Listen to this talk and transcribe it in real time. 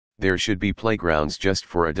There should be playgrounds just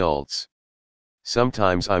for adults.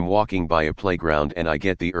 Sometimes I'm walking by a playground and I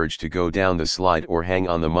get the urge to go down the slide or hang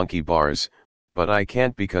on the monkey bars, but I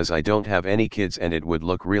can't because I don't have any kids and it would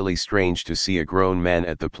look really strange to see a grown man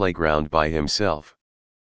at the playground by himself.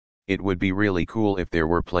 It would be really cool if there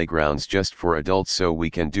were playgrounds just for adults so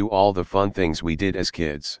we can do all the fun things we did as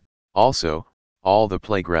kids. Also, all the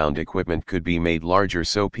playground equipment could be made larger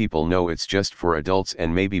so people know it's just for adults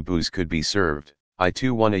and maybe booze could be served. I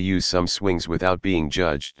too wanna use some swings without being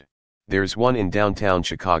judged. There's one in downtown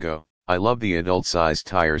Chicago. I love the adult-sized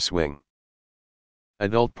tire swing.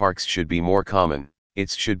 Adult parks should be more common.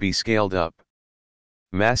 It should be scaled up.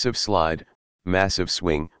 Massive slide, massive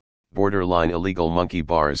swing, borderline illegal monkey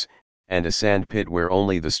bars, and a sand pit where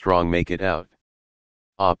only the strong make it out.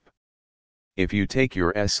 Up. If you take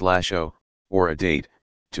your S/O, or a date,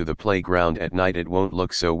 to the playground at night it won't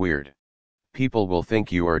look so weird. People will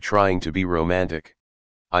think you are trying to be romantic.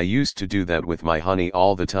 I used to do that with my honey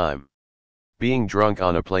all the time. Being drunk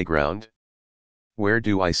on a playground? Where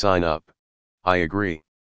do I sign up? I agree.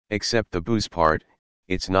 Except the booze part,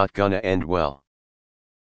 it's not gonna end well.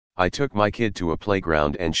 I took my kid to a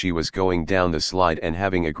playground and she was going down the slide and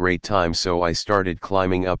having a great time, so I started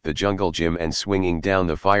climbing up the jungle gym and swinging down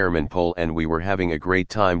the fireman pole and we were having a great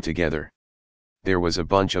time together. There was a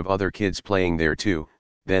bunch of other kids playing there too.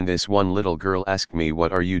 Then this one little girl asked me,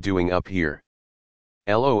 "What are you doing up here?"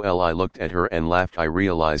 LOL. I looked at her and laughed. I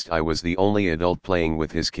realized I was the only adult playing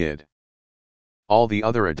with his kid. All the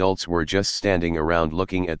other adults were just standing around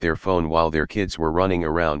looking at their phone while their kids were running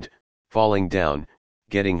around, falling down,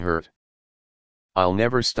 getting hurt. I'll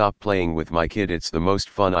never stop playing with my kid. It's the most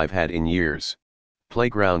fun I've had in years.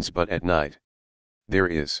 Playgrounds but at night. There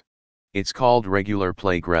is. It's called regular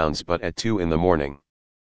playgrounds but at 2 in the morning.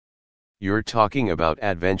 You're talking about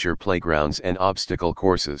adventure playgrounds and obstacle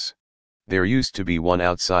courses. There used to be one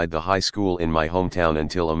outside the high school in my hometown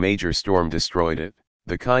until a major storm destroyed it.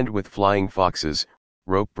 The kind with flying foxes,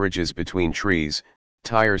 rope bridges between trees,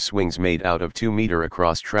 tire swings made out of 2-meter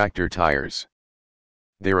across tractor tires.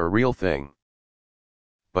 They're a real thing.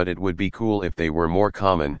 But it would be cool if they were more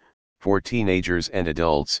common, for teenagers and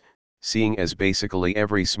adults, seeing as basically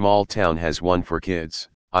every small town has one for kids.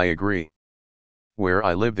 I agree. Where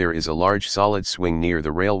I live there is a large solid swing near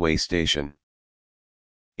the railway station.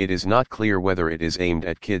 It is not clear whether it is aimed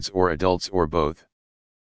at kids or adults or both.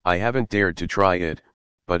 I haven't dared to try it,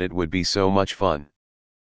 but it would be so much fun.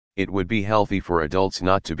 It would be healthy for adults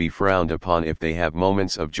not to be frowned upon if they have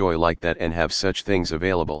moments of joy like that and have such things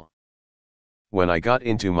available. When I got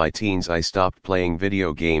into my teens I stopped playing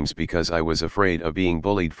video games because I was afraid of being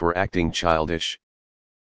bullied for acting childish.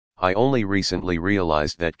 I only recently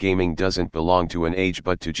realized that gaming doesn't belong to an age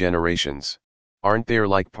but to generations. Aren't there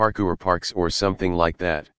like parkour parks or something like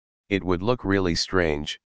that? It would look really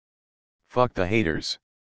strange. Fuck the haters.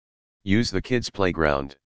 Use the kids'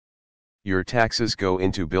 playground. Your taxes go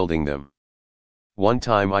into building them. One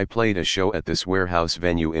time I played a show at this warehouse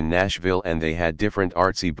venue in Nashville and they had different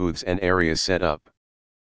artsy booths and areas set up.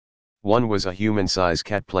 One was a human-size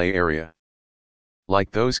cat play area.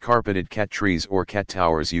 Like those carpeted cat trees or cat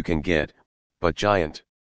towers you can get, but giant.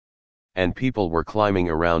 And people were climbing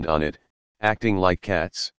around on it, acting like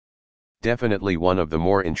cats. Definitely one of the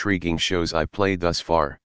more intriguing shows I've played thus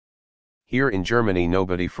far. Here in Germany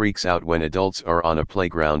nobody freaks out when adults are on a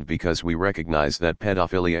playground because we recognize that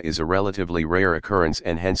pedophilia is a relatively rare occurrence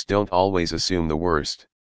and hence don't always assume the worst.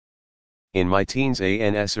 In my teens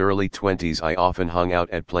and early 20s I often hung out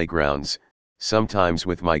at playgrounds, sometimes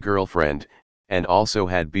with my girlfriend, and also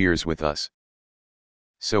had beers with us.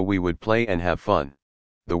 So we would play and have fun.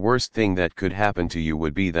 The worst thing that could happen to you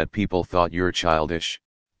would be that people thought you're childish,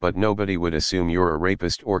 but nobody would assume you're a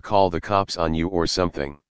rapist or call the cops on you or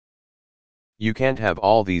something. You can't have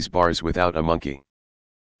all these bars without a monkey.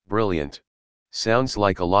 Brilliant. Sounds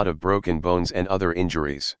like a lot of broken bones and other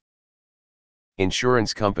injuries.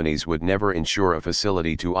 Insurance companies would never insure a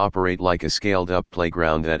facility to operate like a scaled-up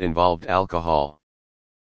playground that involved alcohol.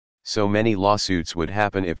 So many lawsuits would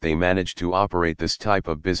happen if they managed to operate this type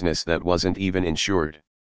of business that wasn't even insured.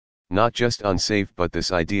 Not just unsafe, but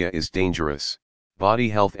this idea is dangerous. Body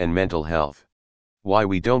health and mental health. Why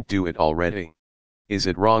we don't do it already? Is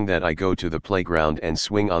it wrong that I go to the playground and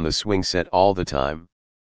swing on the swing set all the time?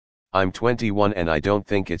 I'm 21 and I don't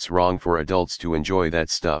think it's wrong for adults to enjoy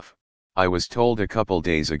that stuff. I was told a couple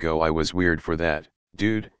days ago I was weird for that.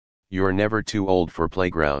 Dude, you're never too old for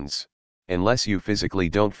playgrounds. Unless you physically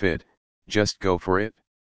don't fit, just go for it.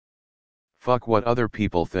 Fuck what other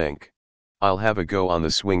people think. I'll have a go on the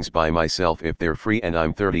swings by myself if they're free and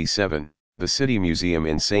I'm 37. The City Museum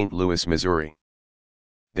in St. Louis, Missouri.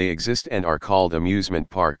 They exist and are called amusement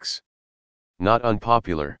parks. Not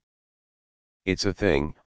unpopular. It's a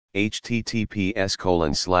thing.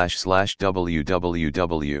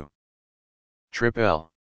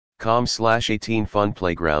 https://www.tripl.com/18 fun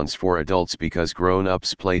playgrounds for adults because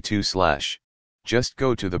grown-ups play too/. Just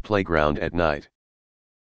go to the playground at night.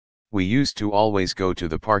 We used to always go to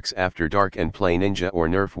the parks after dark and play Ninja or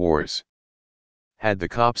Nerf wars. Had the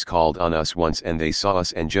cops called on us once and they saw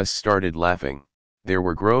us and just started laughing. There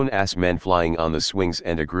were grown-ass men flying on the swings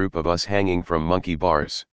and a group of us hanging from monkey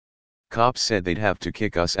bars. Cops said they'd have to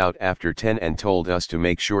kick us out after 10 and told us to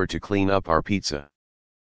make sure to clean up our pizza.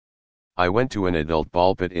 I went to an adult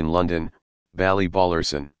ball pit in London,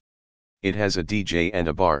 Ballyballerson. It has a DJ and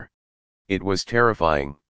a bar. It was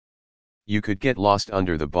terrifying. You could get lost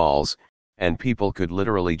under the balls, and people could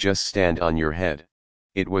literally just stand on your head.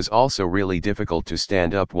 It was also really difficult to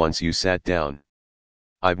stand up once you sat down.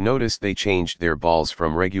 I've noticed they changed their balls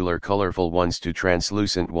from regular colorful ones to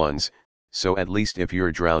translucent ones, so at least if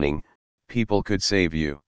you're drowning, people could save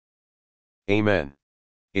you. Amen.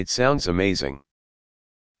 It sounds amazing.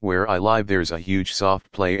 Where I live there's a huge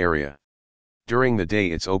soft play area. During the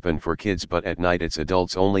day it's open for kids but at night it's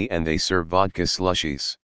adults only and they serve vodka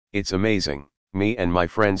slushies. It's amazing. Me and my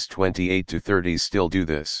friends 28 to 30s still do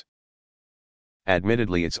this.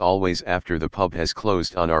 Admittedly it's always after the pub has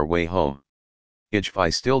closed on our way home. I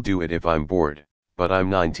still do it if I'm bored, but I'm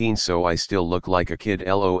 19 so I still look like a kid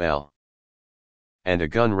lol. And a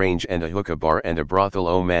gun range and a hookah bar and a brothel,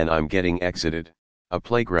 oh man I'm getting exited. A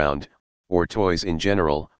playground, or toys in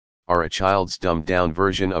general, are a child's dumbed down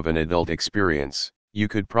version of an adult experience. You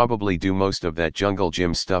could probably do most of that jungle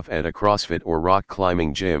gym stuff at a CrossFit or rock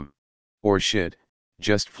climbing gym. Or shit,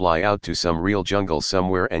 just fly out to some real jungle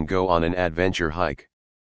somewhere and go on an adventure hike.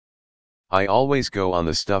 I always go on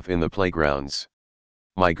the stuff in the playgrounds.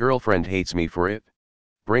 My girlfriend hates me for it.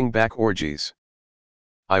 Bring back orgies.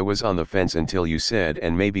 I was on the fence until you said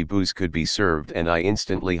and maybe booze could be served and I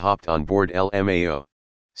instantly hopped on board LMAO.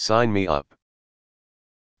 Sign me up.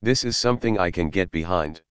 This is something I can get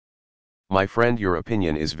behind. My friend, your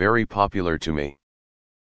opinion is very popular to me.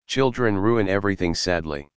 Children ruin everything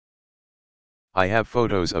sadly. I have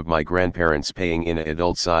photos of my grandparents playing in an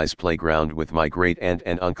adult-size playground with my great-aunt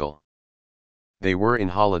and uncle. They were in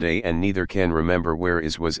holiday and neither can remember where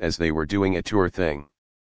is was as they were doing a tour thing.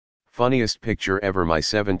 Funniest picture ever, my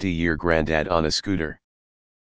 70-year granddad on a scooter.